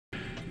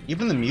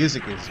Even the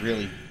music is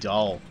really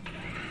dull.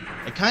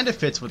 It kind of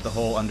fits with the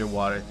whole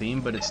underwater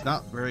theme, but it's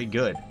not very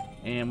good.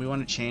 And we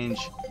want to change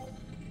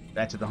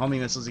back to the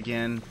homing missiles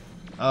again.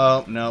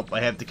 Oh, nope,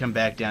 I have to come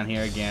back down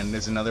here again.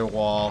 There's another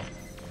wall.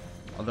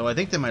 Although I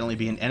think there might only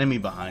be an enemy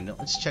behind it.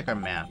 Let's check our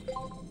map.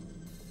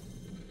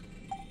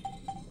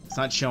 It's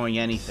not showing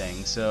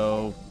anything,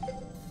 so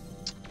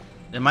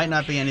there might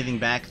not be anything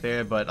back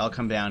there, but I'll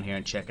come down here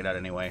and check it out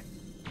anyway.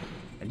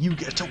 And you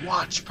get to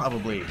watch,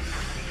 probably.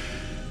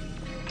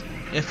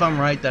 If I'm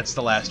right, that's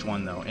the last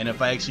one, though. And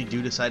if I actually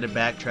do decide to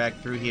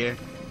backtrack through here,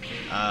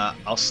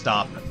 I'll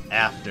stop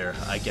after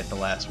I get the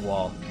last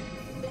wall.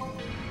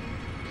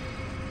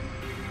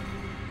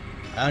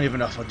 I don't even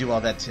know if I'll do all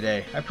that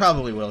today. I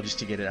probably will, just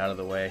to get it out of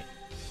the way.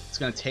 It's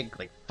going to take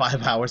like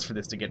 5 hours for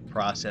this to get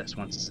processed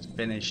once this is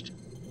finished.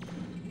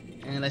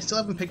 And I still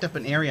haven't picked up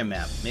an area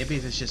map. Maybe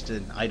it's just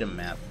an item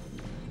map.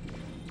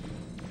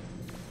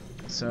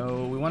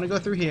 So we want to go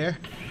through here,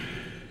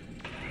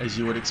 as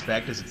you would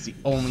expect, as it's the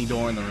only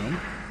door in the room.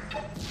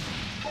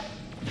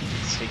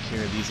 Let's take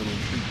care of these little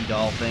creepy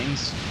doll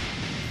things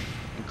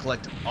and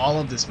collect all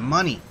of this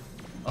money.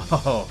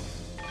 Oh,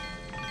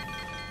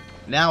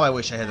 now I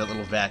wish I had that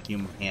little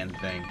vacuum hand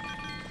thing.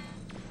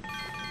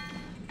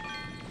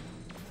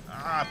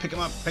 Ah, pick him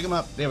up, pick him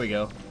up. There we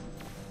go.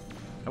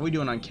 How are we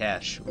doing on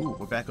cash? Ooh,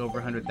 we're back over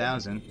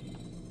 100,000.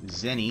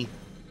 Zenny.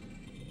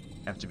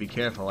 Have to be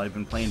careful. I've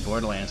been playing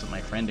Borderlands with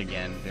my friend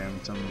again during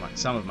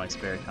some of my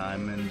spare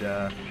time, and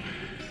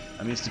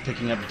I'm used to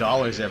picking up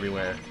dollars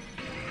everywhere.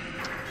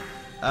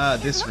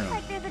 This room.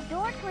 Looks like there's a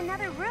door to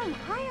another room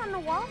high on the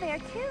wall there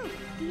too.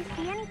 Do you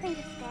see anything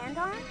to stand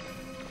on?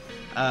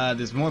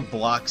 There's more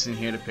blocks in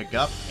here to pick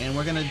up, and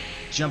we're gonna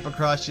jump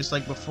across just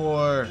like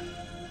before.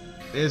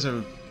 There's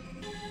a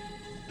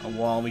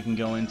wall we can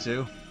go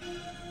into.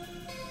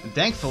 And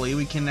thankfully,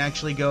 we can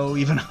actually go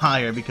even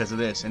higher because of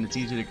this, and it's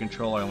easy to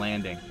control our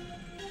landing.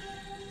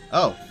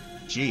 Oh,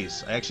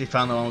 jeez. I actually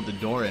found the one with the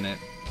door in it.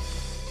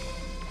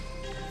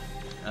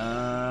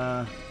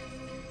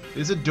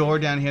 There's a door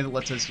down here that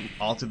lets us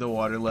alter the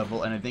water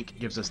level, and I think it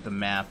gives us the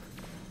map.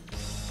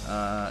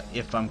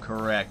 If I'm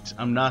correct.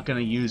 I'm not going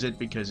to use it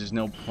because there's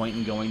no point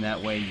in going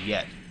that way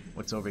yet.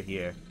 What's over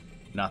here?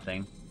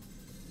 Nothing.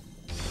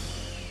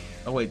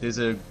 Oh wait, there's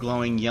a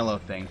glowing yellow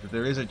thing. But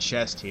there is a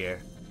chest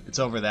here. It's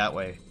over that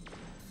way.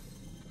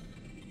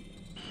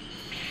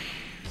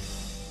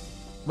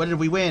 What did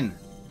we win?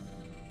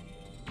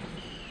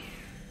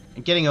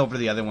 And getting over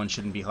the other one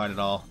shouldn't be hard at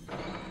all.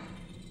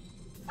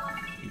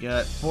 You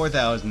got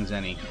 4,000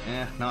 zenny.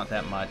 Not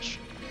that much.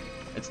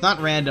 It's not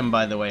random,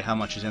 by the way, how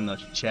much is in the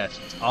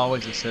chest. It's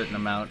always a certain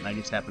amount, and I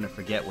just happen to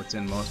forget what's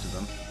in most of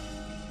them.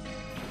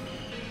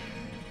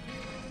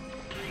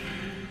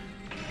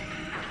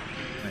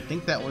 I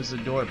think that was the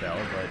doorbell,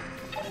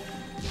 but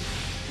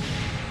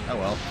oh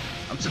well.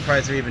 I'm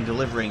surprised they're even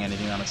delivering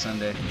anything on a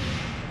Sunday.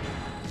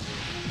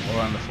 Or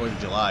on the 4th of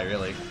July,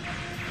 really.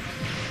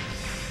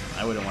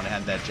 I wouldn't want to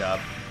have that job.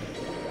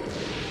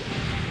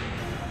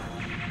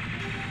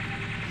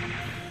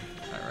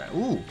 Alright,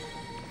 ooh!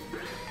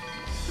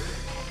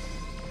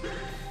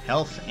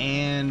 Health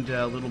and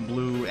little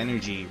blue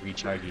energy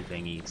rechargey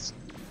thingies.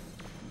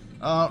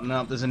 Oh,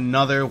 no, there's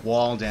another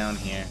wall down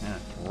here.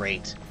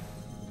 Great.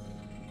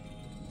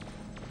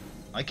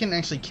 I can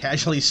actually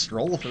casually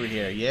stroll through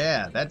here.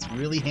 Yeah, that's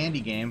really handy,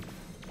 game.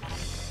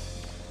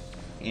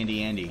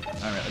 Andy.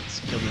 Alright, let's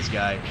kill this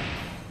guy.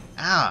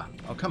 Ah!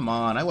 Oh, come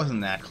on. I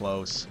wasn't that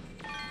close.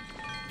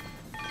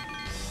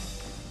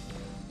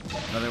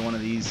 Another one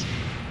of these.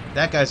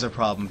 That guy's a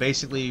problem.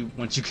 Basically,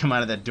 once you come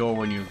out of that door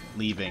when you're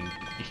leaving,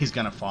 he's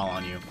gonna fall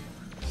on you.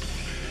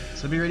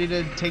 So be ready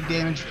to take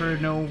damage for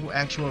no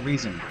actual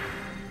reason.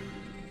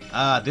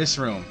 Ah, this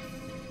room.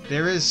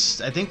 There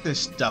is, I think there's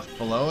stuff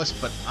below us,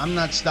 but I'm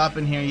not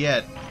stopping here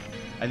yet.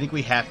 I think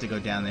we have to go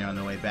down there on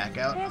the way back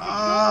out. There's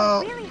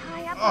a door really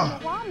high up on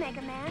the wall,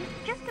 Mega Man,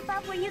 just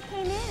above where you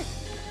came in.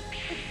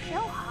 It's so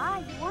high,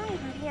 you won't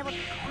even be able to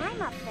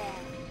climb up there.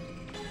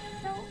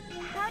 So,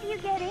 how do you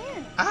get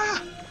in?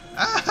 Ah!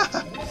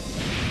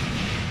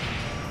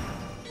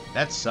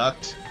 That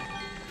sucked.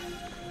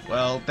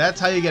 Well, that's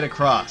how you get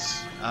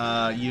across.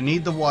 You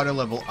need the water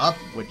level up,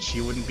 which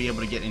you wouldn't be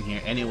able to get in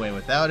here anyway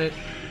without it.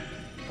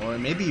 Or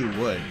maybe you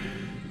would,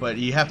 but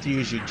you have to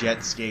use your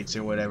jet skates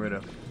or whatever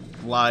to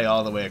fly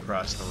all the way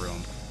across the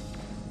room.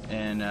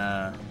 And,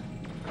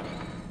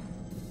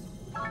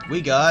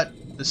 we got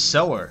the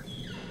sewer,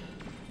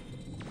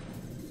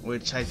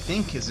 which I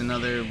think is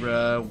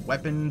another,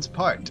 weapons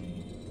part.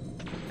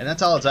 And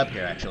that's all it's up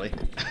here, actually.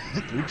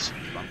 Oops,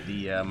 bumped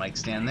the, mic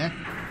stand there.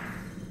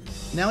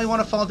 Now we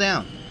want to fall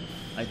down,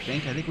 I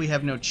think. I think we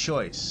have no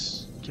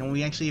choice. Can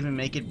we actually even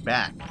make it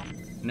back?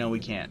 No, we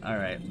can't.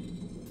 Alright.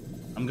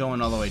 I'm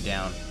going all the way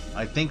down.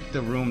 I think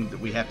the room that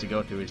we have to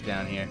go through is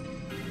down here.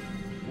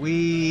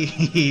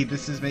 Whee!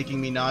 This is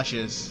making me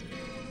nauseous.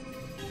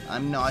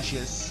 I'm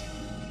nauseous.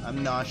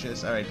 I'm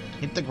nauseous. Alright,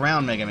 hit the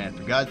ground, Mega Man,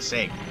 for God's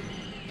sake.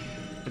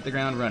 Hit the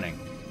ground running.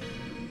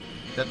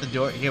 Is that the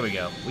door? Here we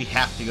go. We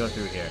have to go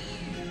through here.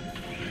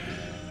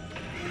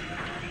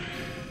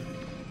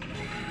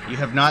 You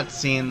have not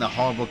seen the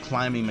horrible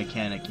climbing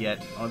mechanic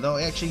yet. Although,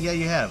 actually, yeah,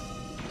 you have.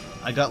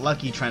 I got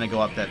lucky trying to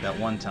go up that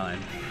one time.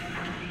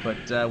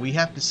 But we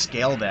have to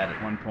scale that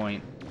at one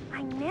point.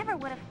 I never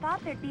would have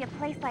thought there'd be a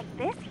place like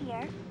this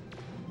here.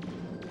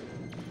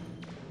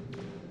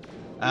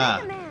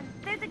 Mega Man,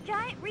 there's a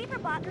giant Reaper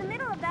bot in the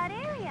middle of that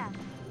area.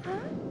 Huh?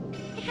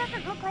 It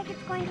doesn't look like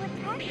it's going to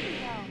attack you,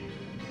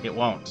 though. It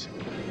won't.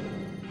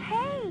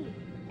 Hey,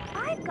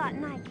 I've got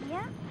an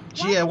idea.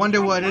 Gee, I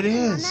wonder what it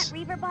is. On that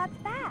Reaper bot's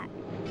back.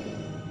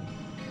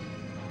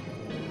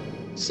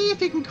 See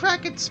if you can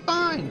crack its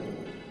spine.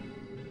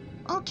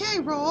 Okay,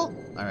 roll.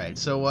 Alright,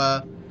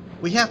 so,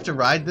 we have to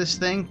ride this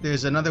thing.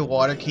 There's another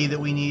water key that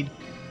we need.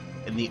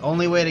 And the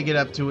only way to get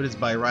up to it is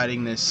by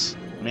riding this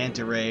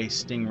manta ray,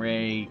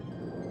 stingray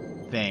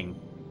thing.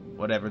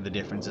 Whatever the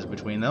difference is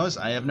between those,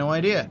 I have no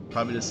idea.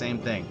 Probably the same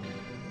thing.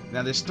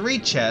 Now, there's 3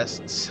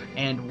 chests,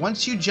 and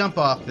once you jump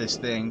off this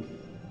thing,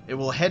 it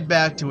will head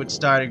back to its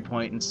starting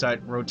point and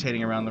start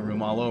rotating around the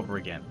room all over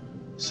again.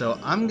 So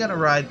I'm gonna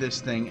ride this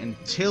thing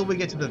until we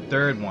get to the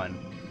 3rd one,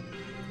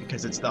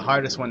 because it's the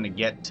hardest one to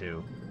get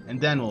to, and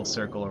then we'll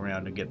circle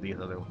around and get the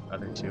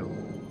other 2.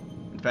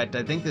 In fact,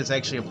 I think there's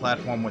actually a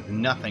platform with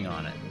nothing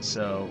on it,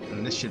 so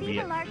and this should be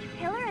it. See the large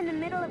pillar in the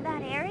middle of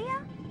that area?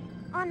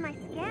 On my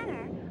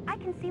scanner, I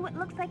can see what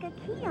looks like a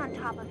key on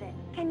top of it.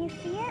 Can you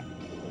see it?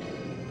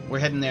 We're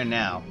heading there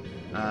now.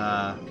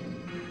 I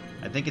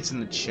think it's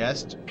in the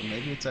chest.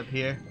 Maybe it's up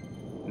here.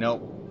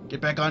 Nope. Get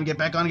back on, get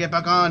back on, get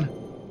back on!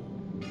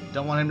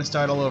 Don't want him to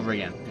start all over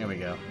again. Here we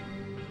go.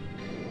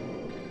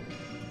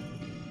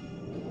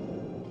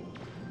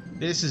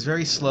 This is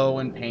very slow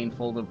and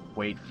painful to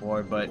wait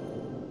for, but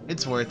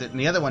it's worth it. And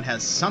the other one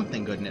has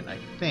something good in it, I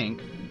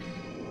think.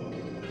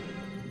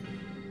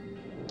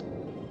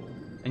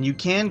 And you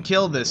can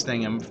kill this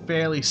thing, I'm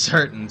fairly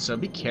certain, so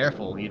be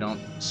careful you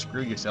don't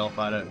screw yourself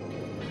out of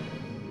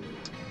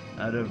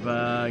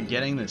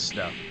getting this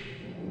stuff.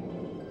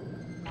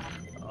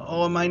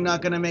 Oh, am I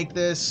not gonna make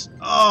this?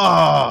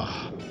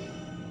 Oh!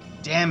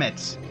 Damn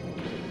it!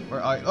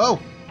 Where are you?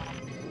 Oh!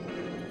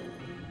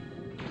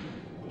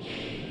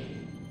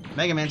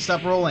 Mega Man,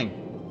 stop rolling!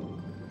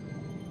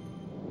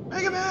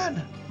 Mega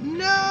Man!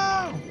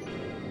 No!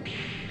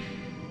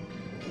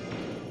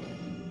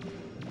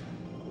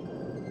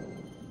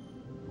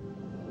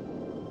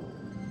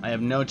 I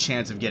have no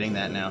chance of getting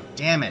that now.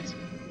 Damn it!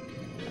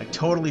 I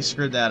totally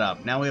screwed that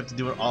up. Now we have to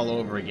do it all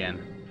over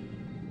again.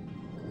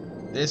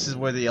 This is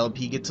where the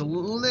LP gets a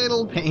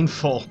little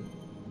painful.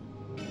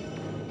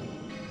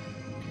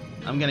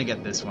 I'm gonna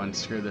get this one.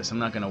 Screw this. I'm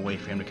not gonna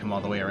wait for him to come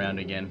all the way around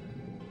again.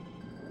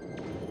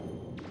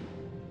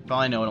 For all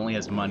I know, it only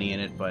has money in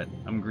it, but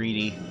I'm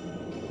greedy.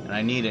 And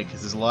I need it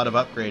because there's a lot of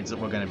upgrades that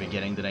we're gonna be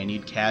getting that I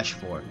need cash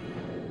for.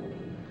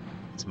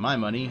 It's my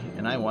money,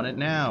 and I want it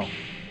now.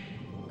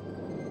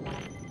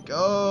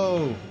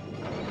 Go!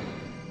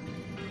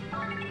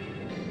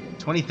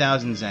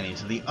 20,000 zenny,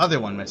 so the other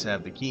one must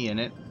have the key in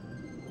it.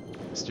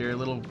 Mr.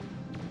 Little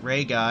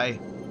Ray guy.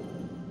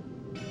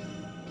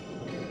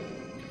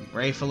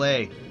 Ray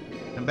Fillet,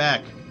 come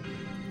back.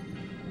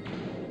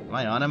 Am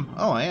I on him?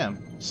 Oh, I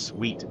am.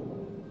 Sweet.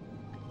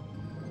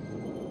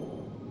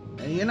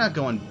 Hey, you're not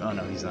going... Oh,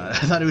 no, he's not.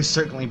 I thought he was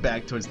circling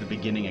back towards the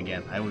beginning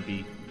again. I would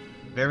be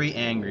very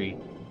angry.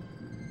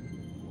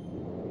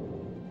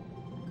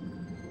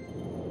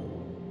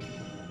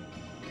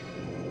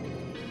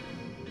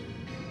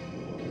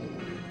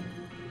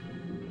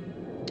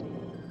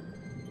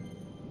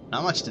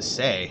 Not much to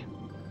say.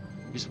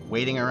 Just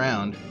waiting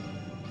around.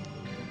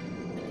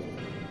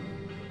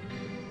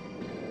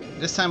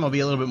 This time I'll be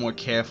a little bit more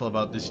careful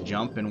about this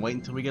jump and wait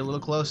until we get a little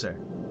closer.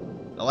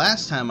 The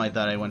last time I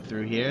thought I went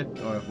through here,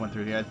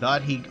 I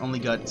thought he only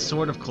got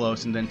sort of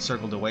close and then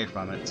circled away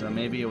from it, so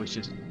maybe it was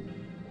just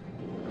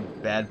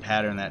a bad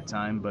pattern that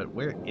time, but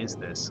where is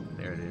this?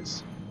 There it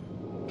is.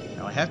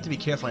 Now I have to be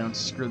careful I don't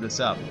screw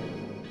this up.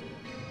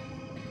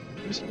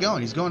 Where's he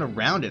going? He's going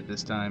around it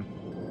this time.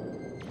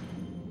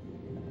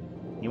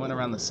 He went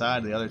around the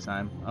side the other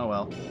time. Oh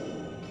well.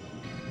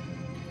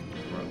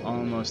 We're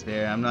almost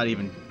there. I'm not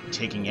even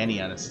taking any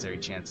unnecessary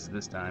chances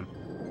this time.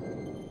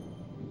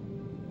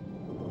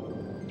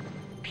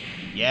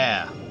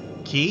 Yeah.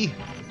 Key?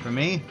 For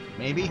me?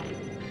 Maybe?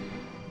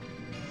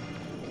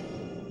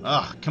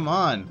 Ugh, come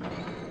on.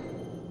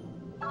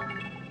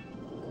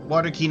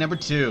 Water key number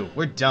 2.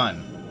 We're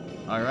done.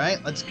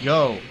 Alright, let's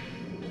go.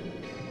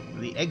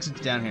 The exit's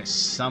down here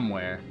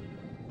somewhere.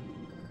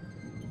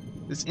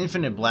 This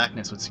infinite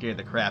blackness would scare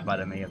the crap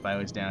out of me if I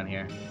was down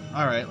here.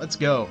 Alright, let's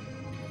go.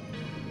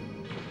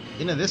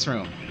 Into this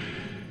room.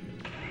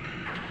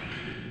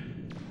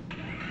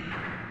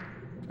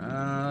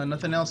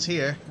 Nothing else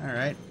here.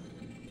 Alright.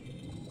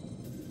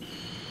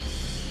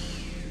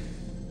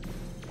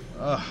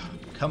 Ugh,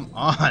 come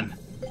on.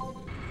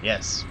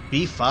 Yes,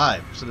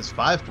 B5. So there's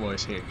 5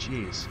 floors here.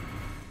 Jeez.